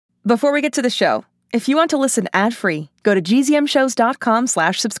Before we get to the show, if you want to listen ad-free, go to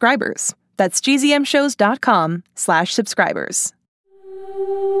gzmshows.com/subscribers. That's gzmshows.com/subscribers.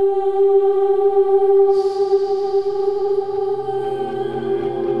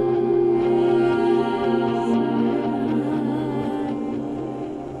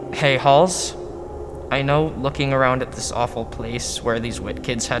 Hey, Halls. I know looking around at this awful place where these Whit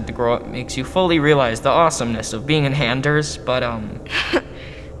kids had to grow up makes you fully realize the awesomeness of being in Handers, but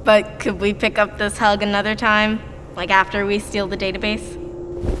But could we pick up this hug another time? Like after we steal the database?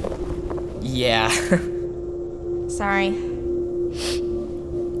 yeah. Sorry.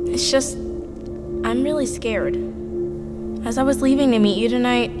 It's just, I'm really scared. As I was leaving to meet you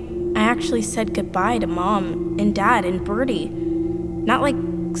tonight, I actually said goodbye to Mom and Dad and Bertie. Not like,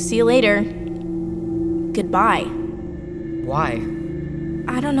 see you later. Goodbye. Why?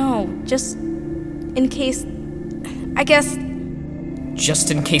 I don't know, just in case, I guess.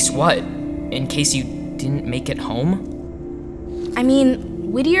 Just in case what? In case you didn't make it home? I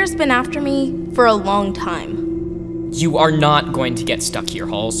mean, Whittier's been after me for a long time. You are not going to get stuck here,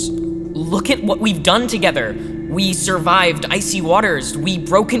 Halls. Look at what we've done together. We survived icy waters. We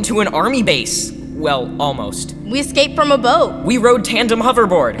broke into an army base. Well, almost. We escaped from a boat. We rode tandem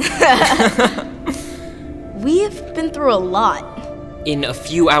hoverboard. We've been through a lot. In a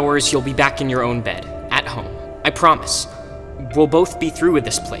few hours, you'll be back in your own bed, at home. I promise. We'll both be through with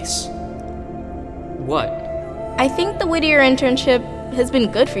this place. What? I think the Whittier internship has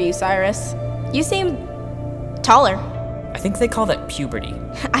been good for you, Cyrus. You seem taller. I think they call that puberty.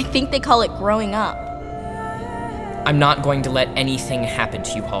 I think they call it growing up. I'm not going to let anything happen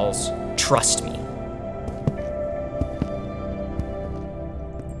to you, Halls. Trust me.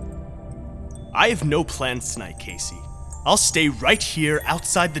 I have no plans tonight, Casey. I'll stay right here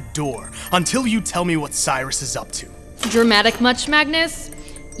outside the door until you tell me what Cyrus is up to. Dramatic much, Magnus?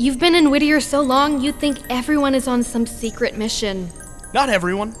 You've been in Whittier so long, you'd think everyone is on some secret mission. Not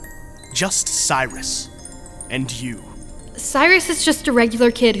everyone, just Cyrus. And you. Cyrus is just a regular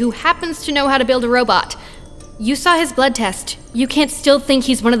kid who happens to know how to build a robot. You saw his blood test. You can't still think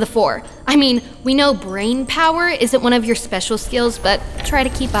he's one of the four. I mean, we know brain power isn't one of your special skills, but try to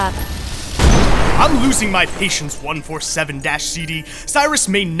keep up. I'm losing my patience, 147-CD. Cyrus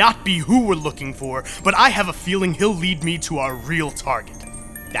may not be who we're looking for, but I have a feeling he'll lead me to our real target.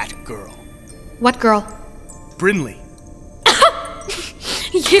 That girl. What girl? Brinley.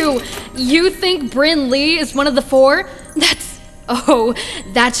 You think Bryn Lee is one of the four?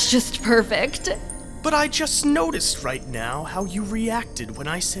 That's just perfect. But I just noticed right now how you reacted when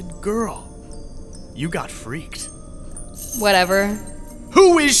I said girl. You got freaked. Whatever.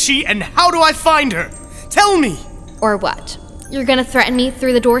 Who is she and how do I find her? Tell me! Or what? You're gonna threaten me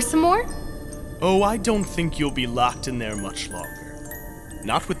through the door some more? Oh, I don't think you'll be locked in there much longer.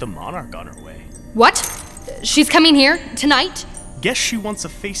 Not with the Monarch on her way. What? She's coming here? Tonight? Guess she wants a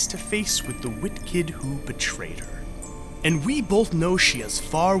face-to-face with the Whit kid who betrayed her. And we both know she has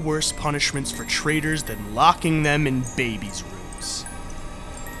far worse punishments for traitors than locking them in babies' rooms.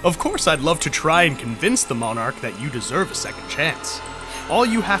 Of course, I'd love to try and convince the Monarch that you deserve a second chance. All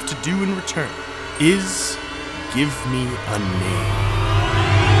you have to do in return is give me a name.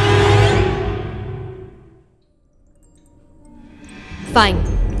 Fine.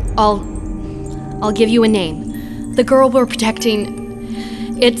 I'll give you a name. The girl we're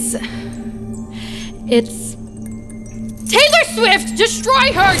protecting, it's Taylor Swift!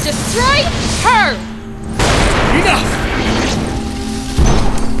 Destroy her! Destroy her! Enough!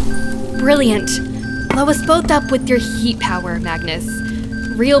 Brilliant. Blow us both up with your heat power, Magnus.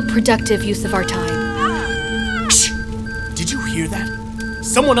 Real productive use of our time. Shh! Did you hear that?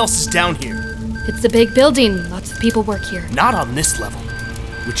 Someone else is down here. It's a big building. Lots of people work here. Not on this level.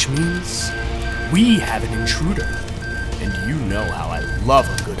 Which means we have an intruder. And you know how I love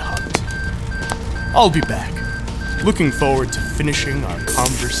a good hunt. I'll be back. Looking forward to finishing our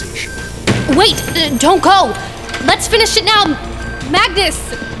conversation. Wait! Don't go! Let's finish it now! Magnus!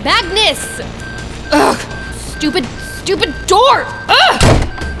 Ugh! Stupid door! Ugh!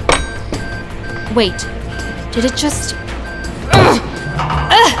 Wait. Did it just... Ugh!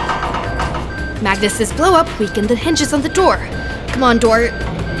 Magnus's blow-up weakened the hinges on the door. Come on, door.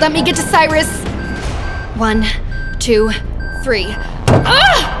 Let me get to Cyrus. 1, 2, 3.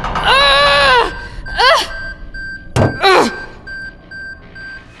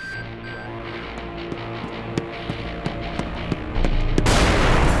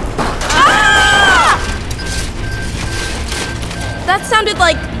 That sounded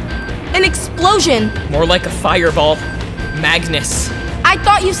like an explosion. More like a fireball. Magnus. I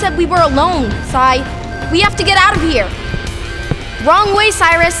thought you said we were alone, Cy. We have to get out of here. Wrong way,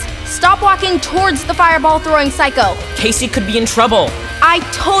 Cyrus. Stop walking towards the fireball-throwing psycho. Casey could be in trouble. I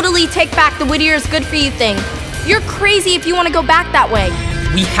totally take back the Whittier is good for you thing. You're crazy if you want to go back that way.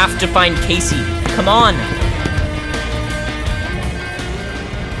 We have to find Casey. Come on.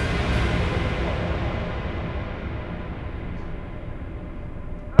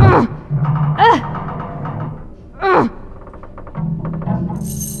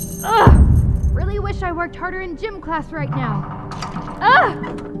 Really wish I worked harder in gym class right now.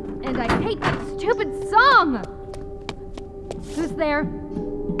 And I hate that stupid song! Who's there?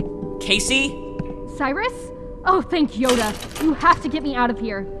 Casey? Cyrus? Oh, thank Yoda. You have to get me out of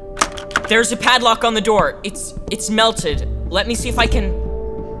here. There's a padlock on the door. It's melted. Let me see if I can...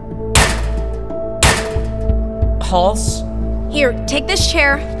 Halls? Here, take this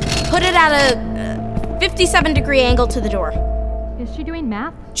chair, put it at a 57-degree angle to the door. Is she doing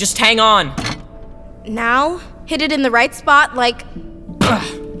math? Just hang on. Now, hit it in the right spot, like...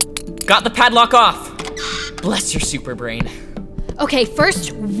 Got the padlock off. Bless your super brain. Okay,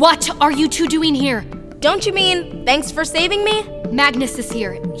 first, what are you two doing here? Don't you mean, thanks for saving me? Magnus is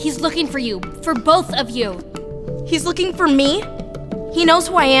here. He's looking for you. For both of you. He's looking for me? He knows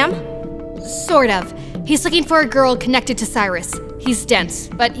who I am? Sort of. He's looking for a girl connected to Cyrus. He's dense,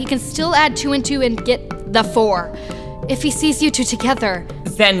 but he can still add 2 and 2 and get the 4. If he sees you two together...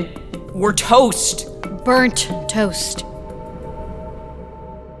 Then we're toast. Burnt toast.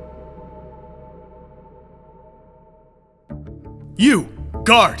 You,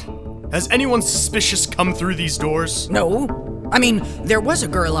 guard! Has anyone suspicious come through these doors? No. I mean, there was a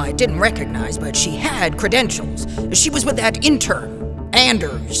girl I didn't recognize, but she had credentials. She was with that intern,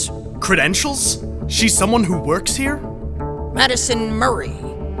 Anders. Credentials? She's someone who works here? Madison Murray.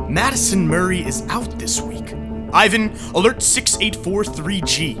 Madison Murray is out this week. Ivan, alert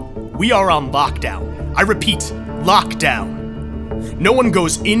 6843G. We are on lockdown. I repeat, lockdown. No one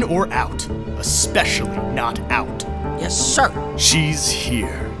goes in or out, especially not out. Yes, sir. She's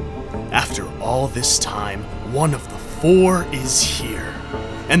here. After all this time, one of the 4 is here.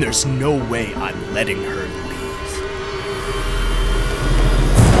 And there's no way I'm letting her leave.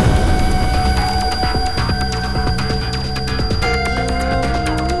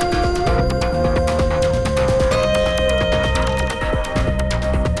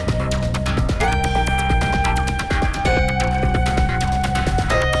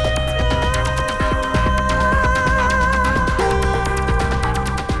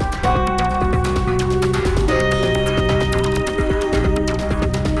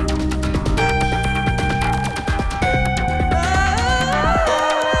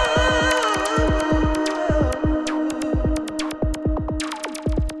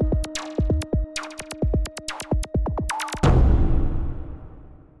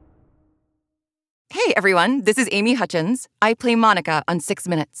 Hey everyone, this is Amy Hutchins. I play Monica on 6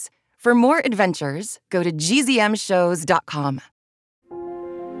 Minutes. For more adventures, go to gzmshows.com.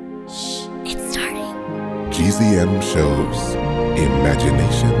 It's starting. GZM shows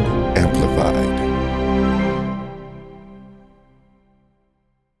Imagination Amplified.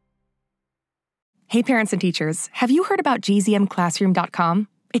 Hey parents and teachers, have you heard about gzmclassroom.com?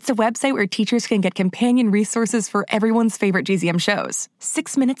 It's a website where teachers can get companion resources for everyone's favorite GZM shows.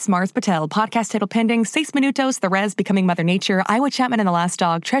 6 Minutes, Mars Patel, Podcast Title Pending, Seis Minutos, The Res, Becoming Mother Nature, Iowa Chapman and the Last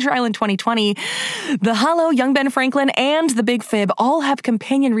Dog, Treasure Island 2020, The Hollow, Young Ben Franklin, and The Big Fib all have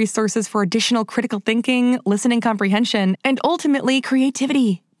companion resources for additional critical thinking, listening comprehension, and ultimately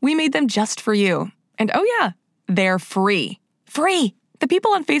creativity. We made them just for you. And oh yeah, they're free. Free! The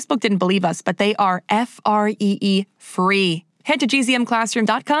people on Facebook didn't believe us, but they are free free. Head to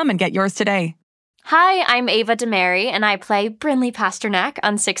gzmclassroom.com and get yours today. Hi, I'm Ava DeMary, and I play Brinley Pasternak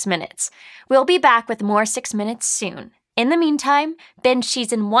on 6 Minutes. We'll be back with more 6 Minutes soon. In the meantime, binge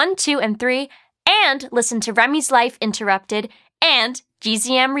season 1, 2, and 3, and listen to Remy's Life Interrupted and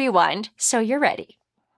GZM Rewind so you're ready.